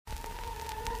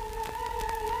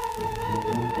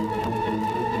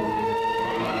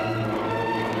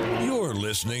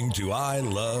listening to I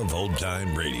Love Old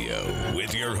Time Radio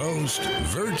with your host,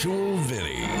 Virtual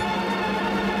Vinny.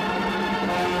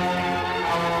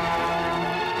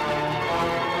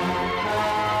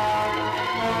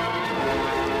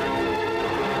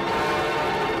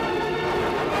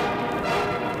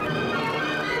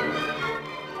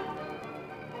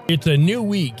 It's a new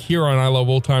week here on I Love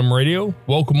Old Time Radio.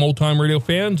 Welcome, Old Time Radio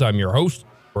fans. I'm your host,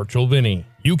 Virtual Vinny.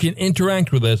 You can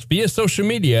interact with us via social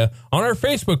media on our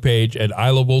Facebook page at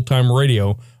I Love Old Time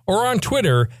Radio or on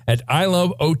Twitter at I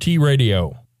Love OT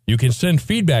Radio. You can send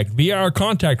feedback via our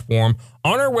contact form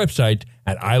on our website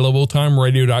at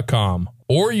iloveoldtimeradio.com,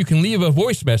 or you can leave a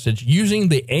voice message using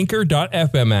the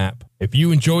Anchor.fm app. If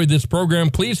you enjoyed this program,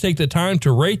 please take the time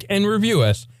to rate and review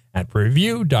us at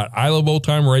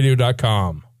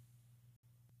review.iloveoldtimeradio.com.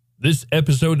 This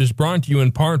episode is brought to you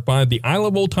in part by the I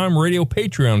Love Old Time Radio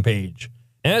Patreon page.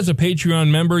 As a Patreon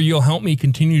member, you'll help me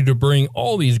continue to bring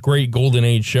all these great Golden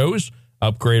Age shows,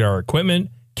 upgrade our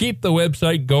equipment, keep the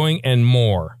website going, and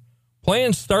more.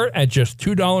 Plans start at just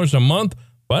 $2 a month,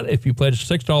 but if you pledge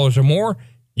 $6 or more,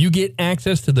 you get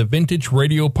access to the Vintage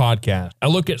Radio Podcast. I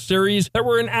look at series that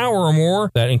were an hour or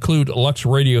more that include Lux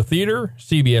Radio Theater,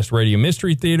 CBS Radio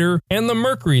Mystery Theater, and the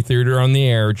Mercury Theater on the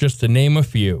Air, just to name a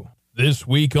few. This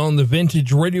week on the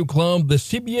Vintage Radio Club, the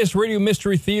CBS Radio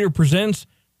Mystery Theater presents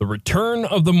The Return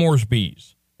of the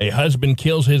Moresbys. A husband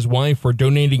kills his wife for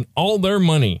donating all their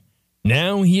money.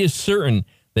 Now he is certain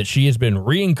that she has been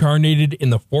reincarnated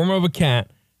in the form of a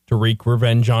cat to wreak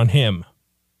revenge on him.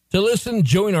 To listen,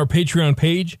 join our Patreon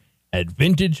page at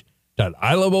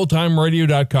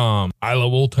vintage.iloveoldtimeradio.com. I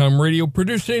Love Old Time Radio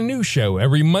produces a new show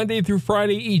every Monday through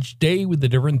Friday, each day with a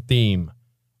different theme.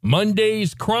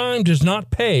 Monday's Crime Does Not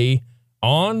Pay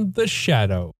on The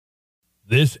Shadow.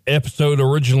 This episode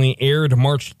originally aired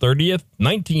March 30th,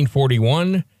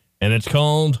 1941, and it's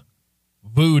called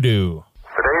Voodoo.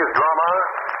 Today's drama,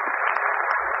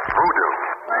 Voodoo.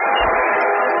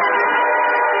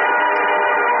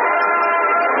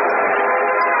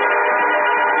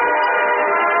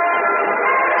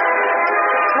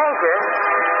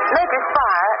 Major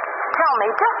Spire, tell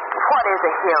me, just what is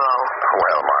a hero?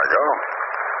 Well, Margot,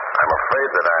 I'm afraid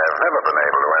that I have never been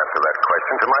able to answer that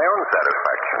question to my own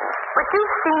satisfaction. But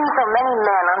you've seen so many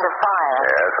men under fire.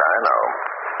 Yes, I know.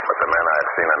 But the men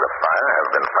I've seen under fire have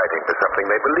been fighting for something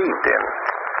they believed in.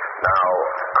 Now,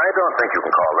 I don't think you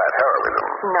can call that heroism.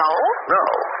 No? No.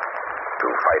 To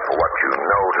fight for what you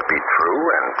know to be true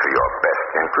and to your best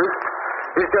interest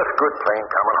is just good, plain,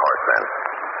 common horse sense.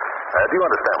 Do you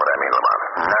understand what I mean, Lamont?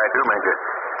 I do, Major.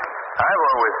 I've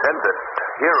always said that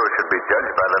heroes should be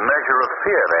judged by the measure of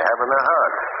fear they have in their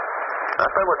hearts.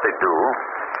 Not by what they do,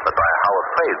 but by how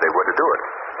afraid they were to do it.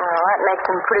 Well, that makes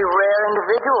them pretty rare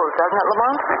individuals, doesn't it,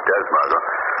 Lamont? It does, Margot.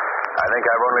 I think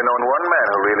I've only known one man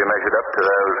who really measured up to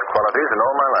those qualities in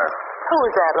all my life. Who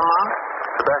was that, Lamont?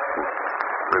 Sebastian.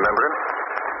 Remember him?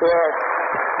 Yes.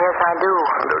 Yes, I do.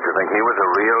 And don't you think he was a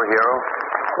real hero?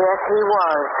 Yes, he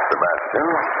was. Sebastian?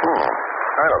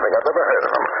 I don't think I've ever heard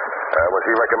of him. Was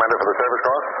he recommended for the Service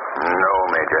Cross? No,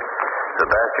 Major.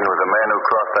 Sebastian was a man who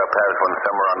crossed our paths one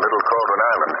summer on Little Cauldron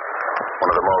Island, one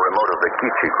of the more remote of the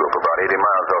Geechee group, about 80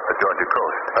 miles off the Georgia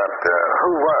coast. But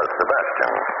who was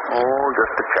Sebastian? Oh,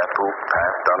 just a chap who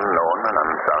passed unknown and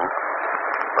unsung.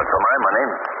 But for my money,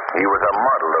 he was a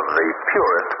model of the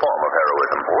purest form of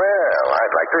heroism. Well,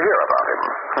 I'd like to hear about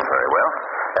him. Very well.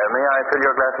 May I fill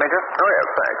your glass, Major? Oh, yes,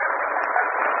 thanks.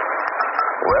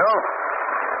 Well,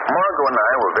 Margot and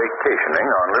I were vacationing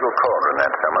on Little Cauldron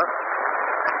that summer.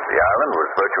 The island was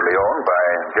virtually owned by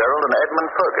Gerald and Edmund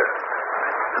Fergus.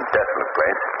 A desolate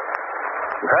place.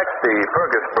 In fact, the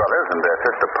Fergus brothers and their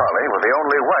sister Polly were the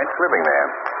only whites living there.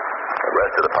 The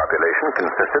rest of the population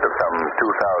consisted of some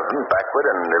 2,000 backward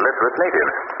and illiterate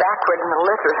natives. Backward and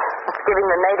illiterate? It's giving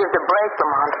the natives a break,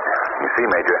 Lamont. You see,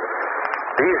 Major,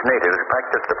 these natives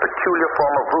practiced a peculiar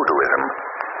form of voodooism.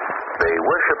 They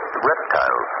worshipped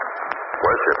reptiles.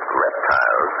 Worshipped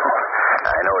reptiles?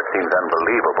 I know it seems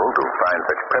unbelievable to find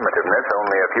such primitiveness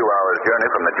only a few hours' journey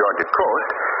from the Georgia coast.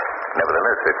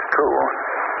 Nevertheless, it's true.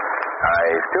 I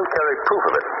still carry proof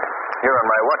of it. Here on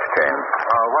my watch chain.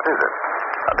 What is it?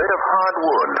 A bit of hard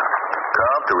wood,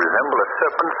 carved to resemble a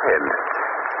serpent's head.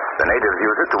 The natives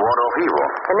use it to ward off evil.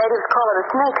 The natives call it a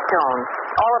snake stone.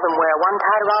 All of them wear one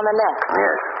tied around the neck.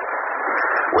 Yes.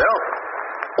 Well,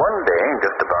 one day,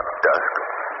 just about dusk,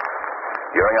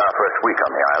 during our first week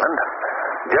on the island,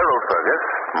 Gerald Fergus,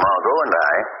 Margot, and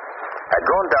I had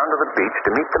gone down to the beach to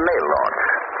meet the mail launch.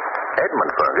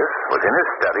 Edmund Fergus was in his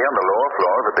study on the lower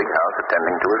floor of the big house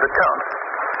attending to his accounts.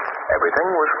 Everything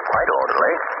was quite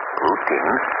orderly,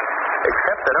 routine.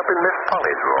 Except that up in Miss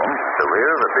Polly's room, the rear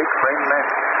of a big frame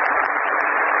mantel.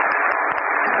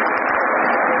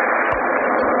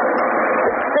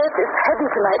 This is heavy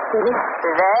tonight, Stevie.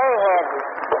 Very heavy.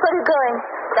 Where are you going?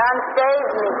 Downstairs,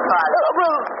 Miss Polly.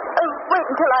 Wait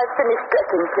until I've finished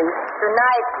dressing, please.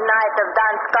 Tonight's night of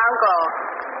dance congo.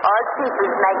 All people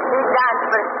make big dance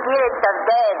for spirits of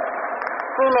dead.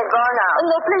 See me go now.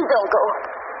 No, please don't go.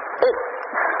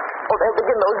 They'll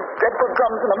begin those dreadful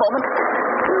drums in a moment.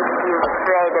 If you're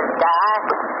afraid of that,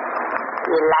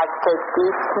 you like to take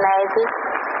this, maybe?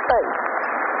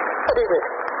 What is it?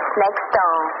 Next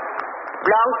song.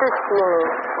 Belong to see me.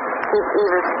 Keep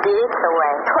evil spirits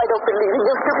away. I don't believe in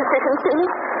your superstition,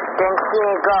 Jeannie. Then see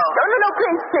me go. No,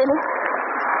 please, Jeannie.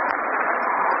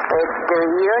 It do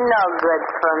you no good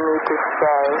for me to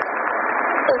say.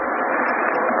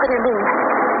 What do you mean?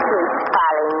 Miss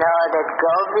Polly know that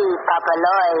Gobi, Papa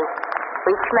Loy,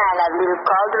 which man of little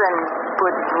cauldron,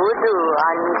 put voodoo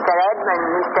on Mr. Edmund,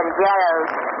 Mr. Gerald,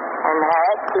 and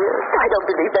her too. I don't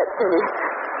believe that, Jeannie.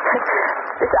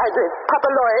 Besides, Papa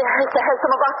Loy has to have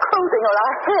some of our clothing or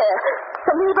our hair.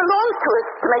 Something that belongs to us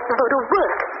to make the voodoo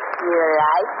work. You're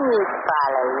right, Miss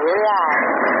Polly, you're right.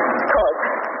 Of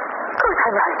course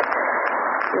I'm right.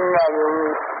 Maybe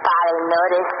Miss Polly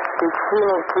noticed the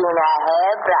finicky in her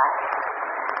hairbrush.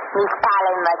 Miss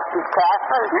Polly must be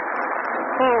careful.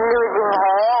 She's losing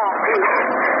hair.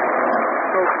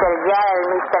 Mr. Gerald,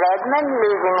 Mr. Edmund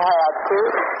losing hair too.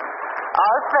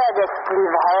 All Fergus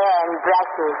leave hair and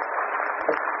brushes.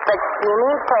 But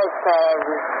Jeannie takes care of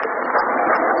it.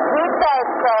 She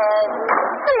takes care of it.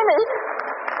 Jeannie!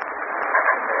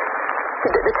 She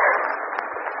did it.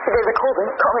 She gave the clothing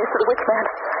to the witch man.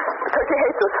 Because she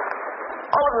hates us.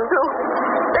 All of them do.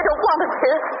 They don't want us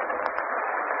here.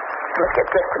 Let's get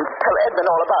dressed and tell Edmund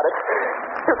all about it.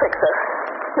 He'll fix her.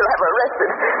 He'll have her arrested.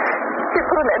 He'll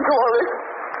put an end to all this.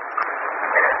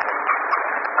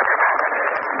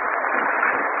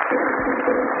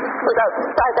 Look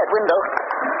outside that window.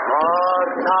 Oh,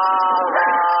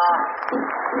 Tara.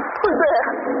 Who's there?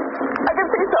 I can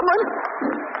see someone.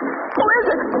 Who is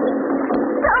it?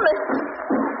 Tell me.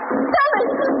 Tell me.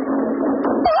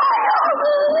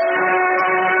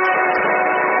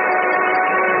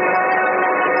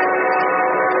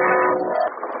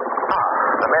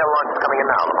 The mail launch is coming in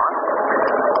now, Lamont.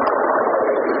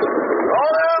 Oh,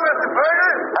 there, Mr.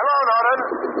 Fergus. Hello, Norton.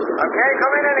 I can't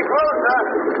come in any closer.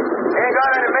 Ain't got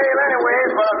any mail anyways,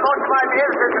 but I thought you might be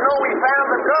interested to know we found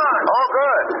the gun. Oh,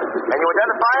 good. Can you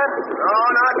identify it? No,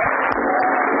 not yet.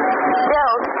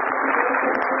 Gerald.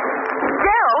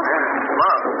 Gerald?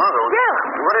 Margot. Gerald.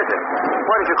 What is it?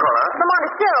 Why did you call, huh? Lamont,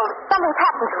 it's Gerald. Something's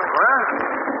happened to him. Huh?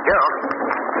 Gerald?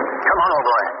 Come on, old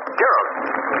boy. Gerald.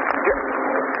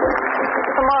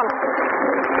 Lamont.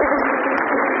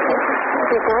 Is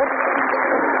he dead?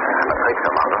 I'm afraid so,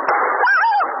 Margot.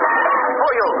 Who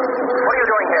are you? What are you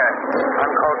doing here? I'm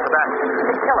called Sebastian.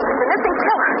 The killer. It's a missing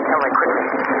killer. Tell me quickly.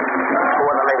 Who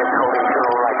are the latest holding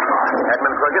funeral rites for?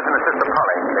 Edmund Fergus and his sister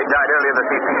Polly. They died earlier this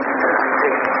evening.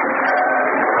 See.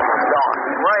 Dawn,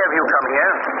 why have you come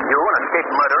here? You, an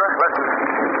escaped murderer? Listen.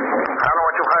 I don't know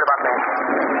what you've heard about me.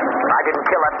 I didn't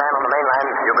kill that man on the mainland.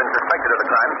 You've been suspected of the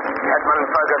crime. Edmund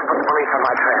Fergus put the police on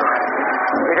my trail.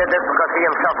 He did this because he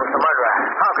himself was the murderer.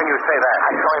 How can you say that?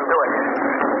 I saw him do it.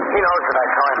 He knows that I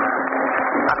saw him.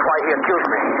 That's why he accused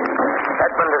me.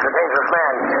 Edmund is a dangerous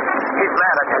man. He's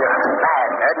mad, I tell you. Mad.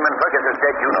 Edmund Fergus is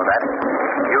dead. You know that.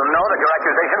 You know that your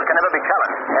accusations can never be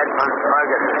challenged. Edmund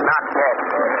Fergus is not dead.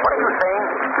 What are you saying?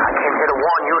 I came here to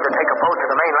warn you to take a boat to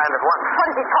the mainland at once. What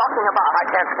is he talking about? I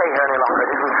can't stay here any longer.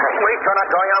 It isn't safe. Wait, you're not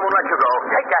going. I won't let you go.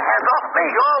 Take your hands off me.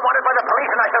 You're wanted by the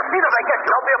police, and I shall see that I get you.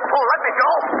 Don't be a fool. Let me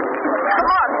go.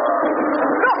 Come on.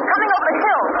 Look, coming over the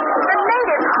hill. The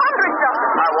natives, hundreds of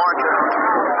them. I warned you.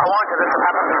 This will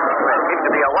happen. There seems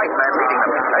to be a white man leading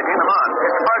them. Taking them on.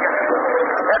 It's Fergus.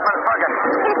 Edmund Fergus.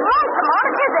 He's right, Lamont.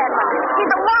 It is Edmund.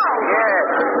 He's alive. Yes.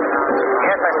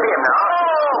 Yes, I see him now.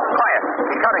 Oh! Quiet.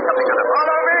 He's shouting something to them.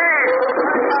 Follow me!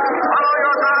 Follow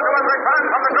your God who has returned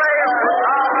from the grave.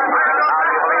 Now, do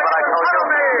you believe what I told you?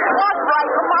 What's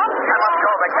right, Lamont? I must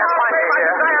go. They can't find me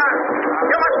here.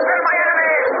 You must kill my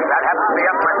enemy. That happens to be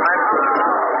up, my friend.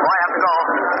 So I have to go.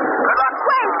 Good luck.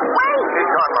 Wait.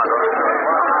 He's gone, Margot.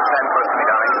 Stand close to me,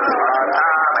 darling.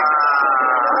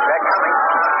 They're coming.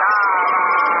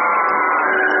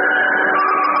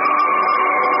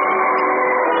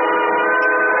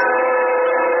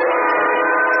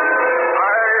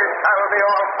 I will be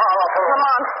all powerful.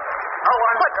 Lamont,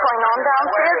 what's going on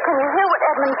downstairs? Can you hear what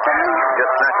Edmund's saying?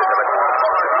 Just snatches of it.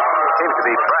 Seems to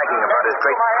be bragging about his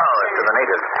great powers to the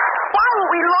natives. Why were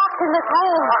we locked in this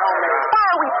room? Why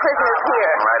are we prisoners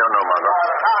here? I don't know, Margot.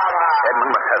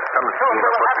 Edmund must have some scheme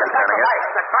afoot concerning it.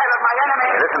 The trial of my enemy.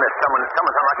 Listen, there's someone's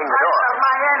unlocking the door.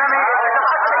 My enemy is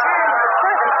about to begin.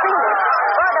 Servant, please.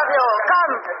 Both of you,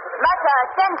 come. Master,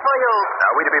 send for you.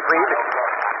 Are we to be freed?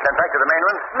 Sent back to the main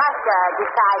room? Master,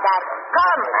 decide that.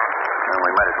 Come.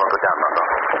 We might as well go down, Margot.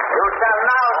 You shall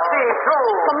now see, too.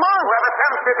 The monk. Who have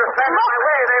attempted to stand in my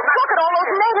way, they must... Look at all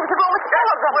those natives. The room is full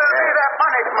of them. will be their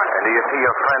punishment. And do you see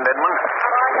your friend, Edmund?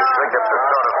 He's rigged up some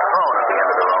sort of throne at the end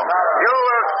of the room. You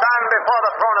will stand before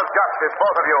the throne of justice,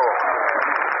 both of you,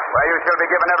 where you shall be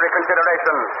given every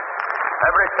consideration,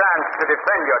 every chance to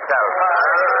defend yourself.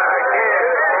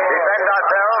 Defend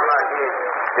ourselves?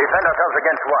 Defend ourselves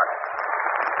against what?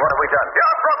 What have we done? You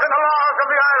have broken the laws of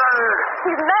the island.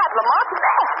 He's mad, Lamont.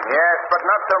 Mad. Yes, but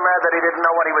not so mad that he didn't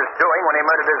know what he was doing when he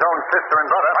murdered his own sister and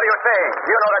brother. What are you saying?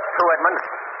 You know that's true, Edmund.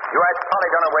 You had Polly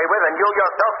done away with, and you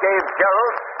yourself gave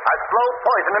Gerald a slow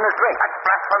poison in his drink. That's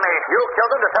blasphemy. You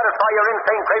killed him to satisfy your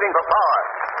insane craving for power.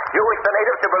 You wished the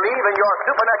natives to believe in your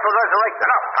supernatural resurrection.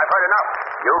 Enough. I've heard enough.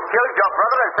 You killed your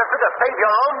brother and sister to save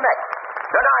your own neck.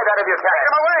 Deny that if you can. Take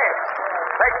them away.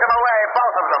 Take them away,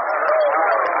 both of them.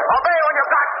 Obey when your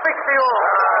God speaks to you.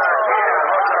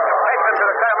 Take them to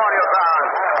the ceremonial ground.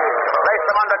 Place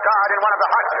them under guard in one of the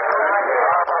huts.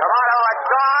 Tomorrow at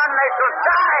dawn, they shall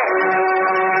die.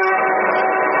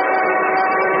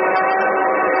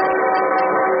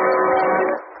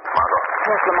 Margot,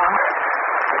 Yes, Lamont.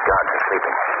 the guards are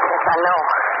sleeping. Yes, I know.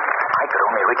 I could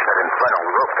only reach that infernal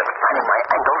rope that's binding my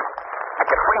ankles. I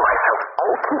could free myself.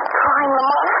 Oh, keep trying,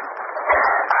 Lamont.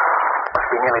 Must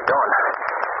be nearly dawn.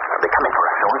 They'll be coming for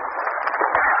us soon.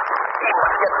 He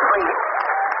must get free.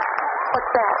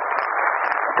 What's that?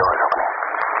 The door's opening.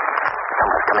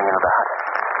 Someone's coming into the hut.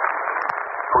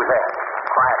 Who's there?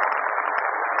 Quiet.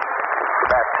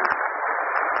 Sebastian.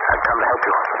 I've come to help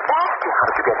you. Sebastian? How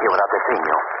did you get here without their seeing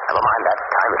you? Never mind that.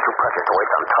 Time is too precious to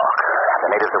waste on talk. Have the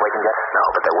natives awakened yet? No,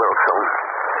 but they will soon.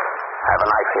 I have a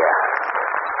knife here.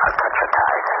 I'll cut your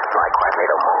ties. Likewise, they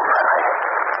don't move.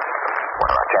 What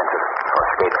are our chances for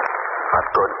escape? Not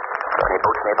good. Are there any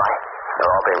boats nearby?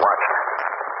 They're all being watched.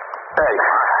 There you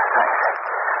are. Thanks.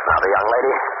 Now, the young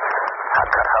lady,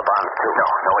 I'll cut her bonds, too.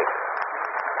 No, wait.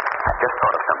 I've just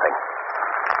thought of something.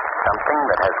 Something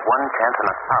that has one chance in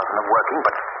 1,000 of working,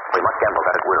 but we must gamble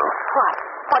that it will. What?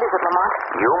 What is it, Lamont?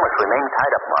 You must remain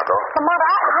tied up, Margot. Lamont,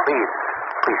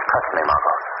 Please trust me,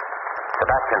 Margot.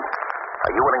 Sebastian,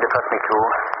 are you willing to trust me, too?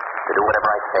 To do whatever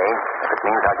I say, if it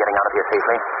means our getting out of here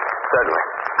safely? Certainly.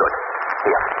 Good.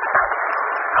 Here.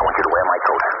 I want you to wear my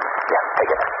coat. Yeah,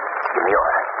 take it. Give me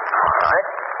yours. All right.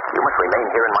 You must remain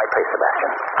here in my place,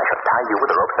 Sebastian. I shall tie you with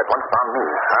the ropes that once bound me.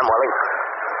 I'm willing.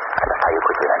 I must tie you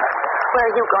quickly, then. where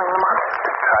are you going, Lamont? To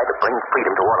try to bring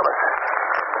freedom to all of us.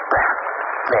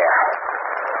 There.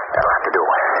 That'll have to do.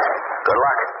 Good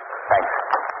luck. Thanks.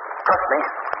 Trust me,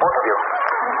 both of you.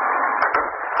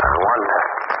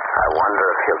 I wonder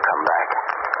if he'll come back.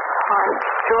 I'm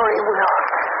sure he will.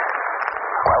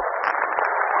 Well,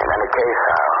 in any case,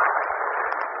 I'll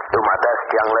do my best,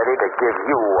 young lady, to give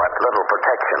you what little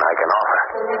protection I can offer.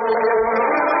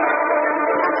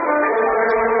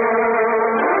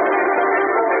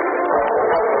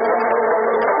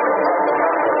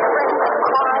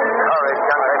 Courage,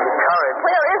 young lady, courage.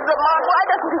 Where is Lamont? Why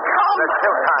doesn't he come? There's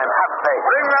still time. Have faith.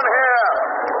 Bring them here.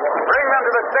 Bring them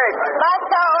to the stake.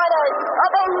 Master orders.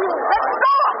 Obey me. Let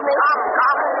go of me.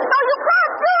 Come. No, you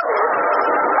can't do this.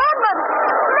 Edmund,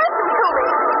 listen to me.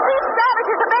 These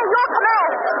savages obey your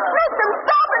command. Make them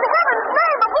stop in heaven's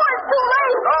name before it's too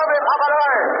late. Toby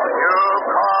Papaloy. You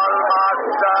call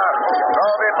master.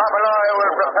 Toby Papaloy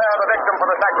will prepare the victim for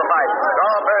the sacrifice.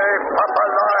 Toby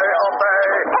Papaloy, obey.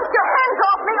 Take your hands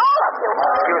off me, all of you.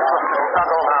 You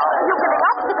struggle now. You giving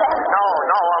up again?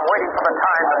 No, I'm waiting for the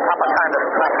proper time to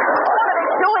strike. What are they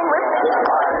doing with me?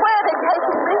 Where are they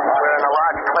taking me? We're in a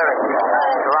large clearing,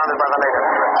 surrounded by the natives.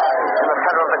 In the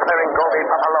center of the clearing, Gobi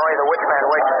Papaloy, the witch man,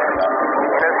 waits.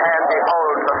 In his hand, he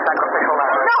holds the sacrificial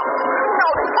lamb. No,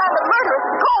 this time the murder is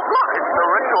cold blood. It's the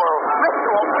ritual.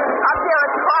 Ritual. Up there, a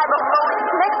tribe of lowly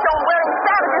snake-stone-wearing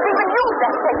savages even use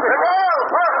that sacred name.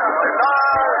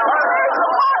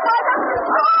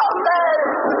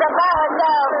 The man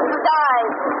down, you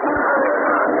died.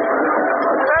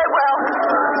 Very well.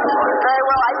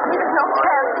 I see there's no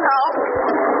chance now.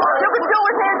 You can do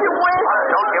with me as you wish.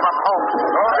 Don't give up hope.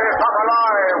 Gobi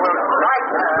Papaloy will strike.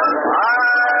 I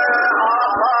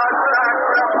offer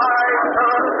sacrifice to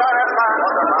Saratan.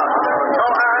 To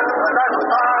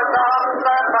ancestors of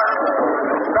Satan.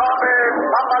 Gobi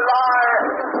Papaloy,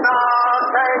 now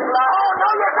take life. No,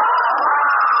 you're not.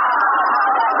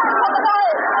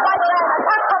 My friend,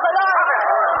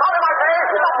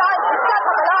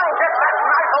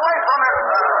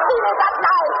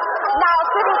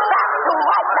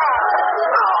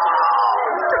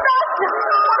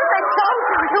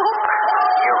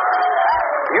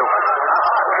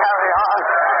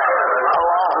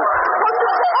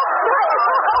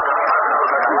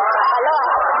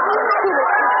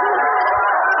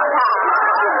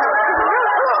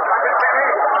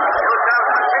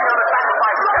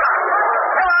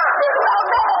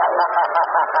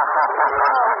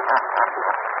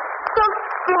 Don't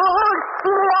behold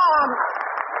the lamb.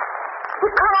 You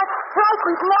cannot strike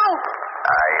with knife.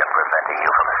 I am preventing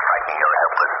you from striking your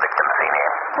helpless victim, Zini.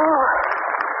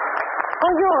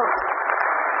 Oh, you.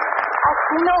 I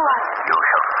know what. You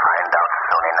shall find out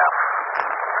soon enough.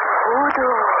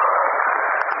 Voodoo.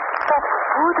 That's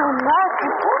voodoo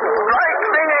magic. Right,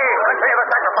 Zini! Continue the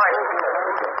sacrifice.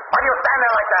 Why do you stand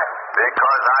there like that?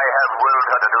 Because I have willed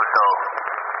her to do so.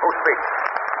 Who speaks?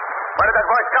 Where did that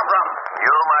voice come from?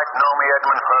 You might know me,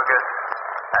 Edmund Fergus,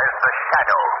 as the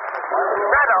Shadow.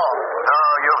 Shadow? So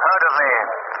you've heard of me.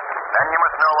 Then you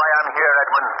must know why I'm here,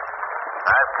 Edmund.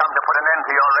 I've come to put an end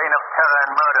to your reign of terror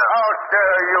and murder. How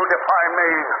dare you defy me?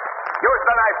 Use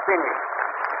the knife, Zini.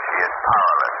 She is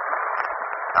powerless.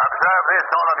 Observe this,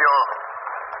 all of you.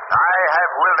 I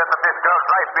have willed that this girl's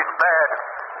life be spared.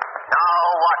 Now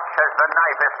watch as the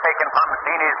knife is taken from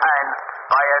Zini's hands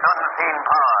by an unseen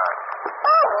power.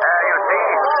 There you see.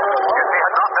 You see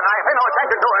her drop the knife. Pay no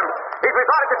attention to him. He's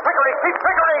regarded as trickery. He's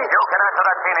trickery. You can answer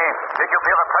that, Zini. Did you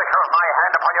feel the pressure of my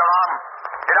hand upon your arm?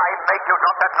 Did I make you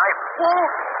drop that knife?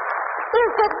 Yes.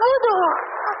 It's the voodoo.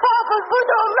 Powerful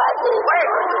voodoo magic. Wait!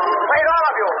 Wait, all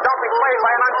of you! Don't be swayed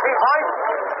by an unseen voice!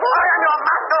 I am your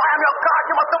master! I am your god!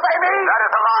 You must obey me! That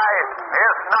is a lie! He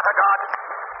is not a god.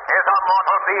 He is a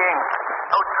mortal being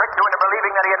who tricked you into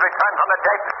believing that he had returned from the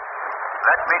dead.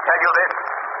 Let me tell you this.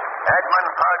 Edmund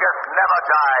Fergus never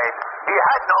died. He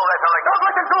had no resurrection. Don't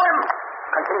listen to him!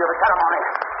 Continue the ceremony.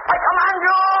 I command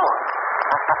you!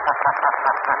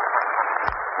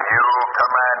 You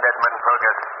command Edmund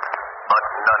Fergus, but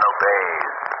none obeys.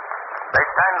 They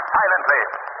stand silently.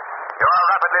 You are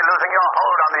rapidly losing your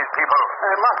hold on these people.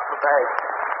 I must obey.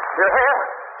 You hear?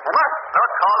 I must.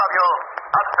 Look, all of you.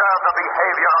 Observe the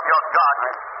behavior of your god.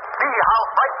 See how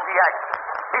frightened he acts.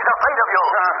 He's afraid of you.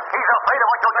 He's afraid of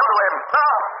what you'll do to him.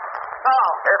 No.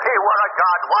 If he were a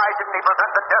god, why didn't he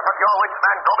prevent the death of your witch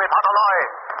man, Gobi Papaloy?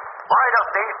 Why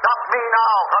doesn't he stop me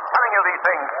now from telling you these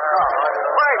things?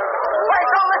 Wait,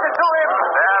 don't listen to him.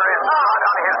 There is blood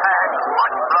on his hands,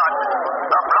 much blood.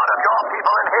 The blood of your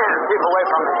people and his. Keep away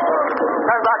from me.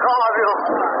 Stand back, all of you.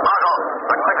 Margot,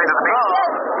 look quickly to the beach.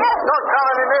 Yes. Don't come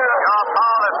any nearer. You're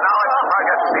powerless now, Edmund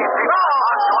Fergus. These people will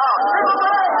march you out.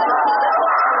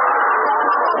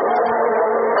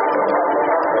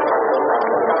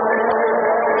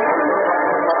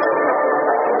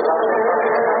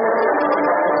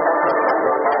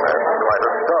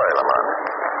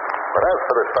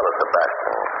 For this fellow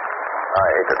Sebastian, I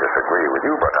hate to disagree with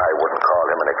you, but I wouldn't call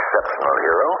him an exceptional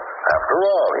hero. After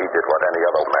all, he did what any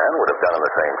other man would have done in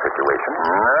the same situation.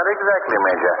 Not exactly,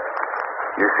 Major.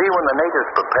 You see, when the natives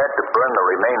prepared to burn the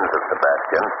remains of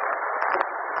Sebastian,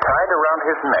 tied around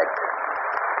his neck,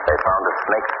 they found a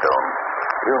snake stone.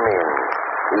 You mean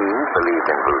he believed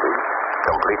in voodoo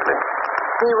completely?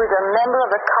 He was a member of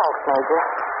the cult, Major.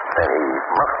 Then he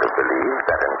must have believed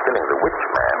that in killing the witch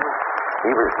man, he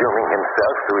was dooming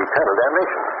himself to eternal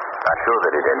damnation. Not sure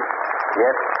that he did.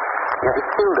 Yet he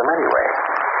killed him anyway.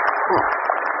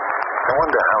 I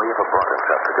wonder how he ever brought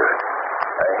himself to do it.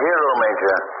 A hero,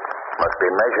 Major, must be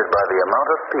measured by the amount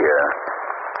of fear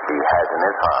he has in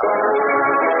his heart.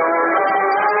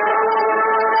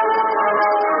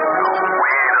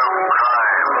 Weed of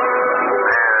crime.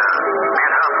 There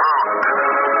is a fruit.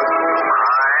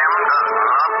 Crime does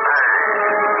not pay.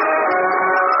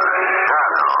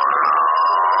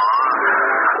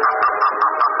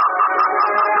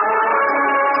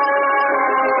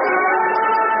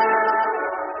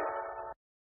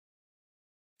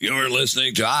 You're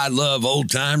listening to I Love Old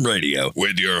Time Radio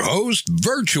with your host,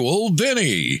 Virtual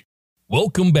Vinny.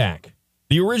 Welcome back.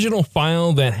 The original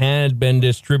file that had been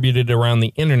distributed around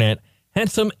the internet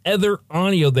had some other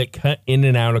audio that cut in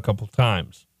and out a couple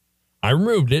times. I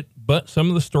removed it, but some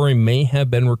of the story may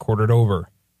have been recorded over,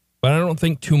 but I don't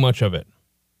think too much of it.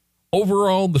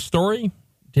 Overall, the story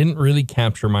didn't really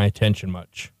capture my attention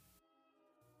much.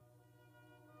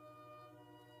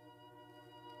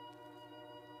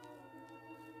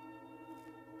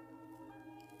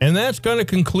 And that's going to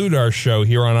conclude our show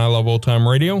here on I Love Old Time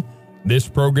Radio. This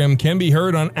program can be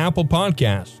heard on Apple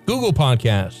Podcasts, Google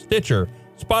Podcasts, Stitcher,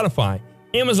 Spotify,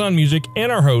 Amazon Music,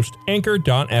 and our host,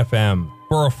 Anchor.fm.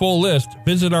 For a full list,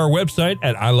 visit our website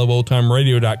at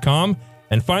iloveoldtimeradio.com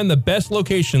and find the best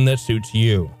location that suits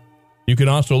you. You can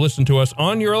also listen to us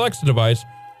on your Alexa device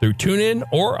through TuneIn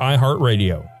or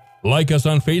iHeartRadio. Like us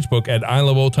on Facebook at I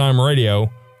Love Old Time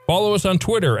Radio. Follow us on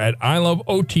Twitter at I Love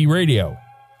OT Radio.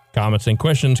 Comments and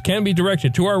questions can be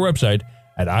directed to our website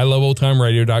at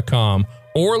iloveoldtimeradio.com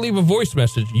or leave a voice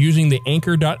message using the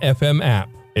Anchor.fm app.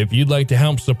 If you'd like to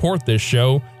help support this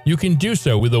show, you can do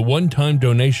so with a one-time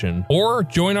donation or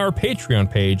join our Patreon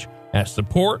page at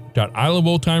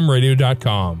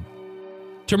support.iloveoldtimeradio.com.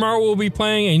 Tomorrow we'll be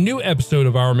playing a new episode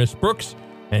of Our Miss Brooks,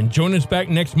 and join us back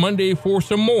next Monday for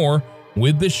some more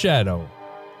with The Shadow.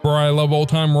 For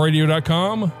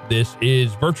iloveoldtimeradio.com, this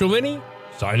is Virtual Vinny,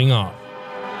 signing off.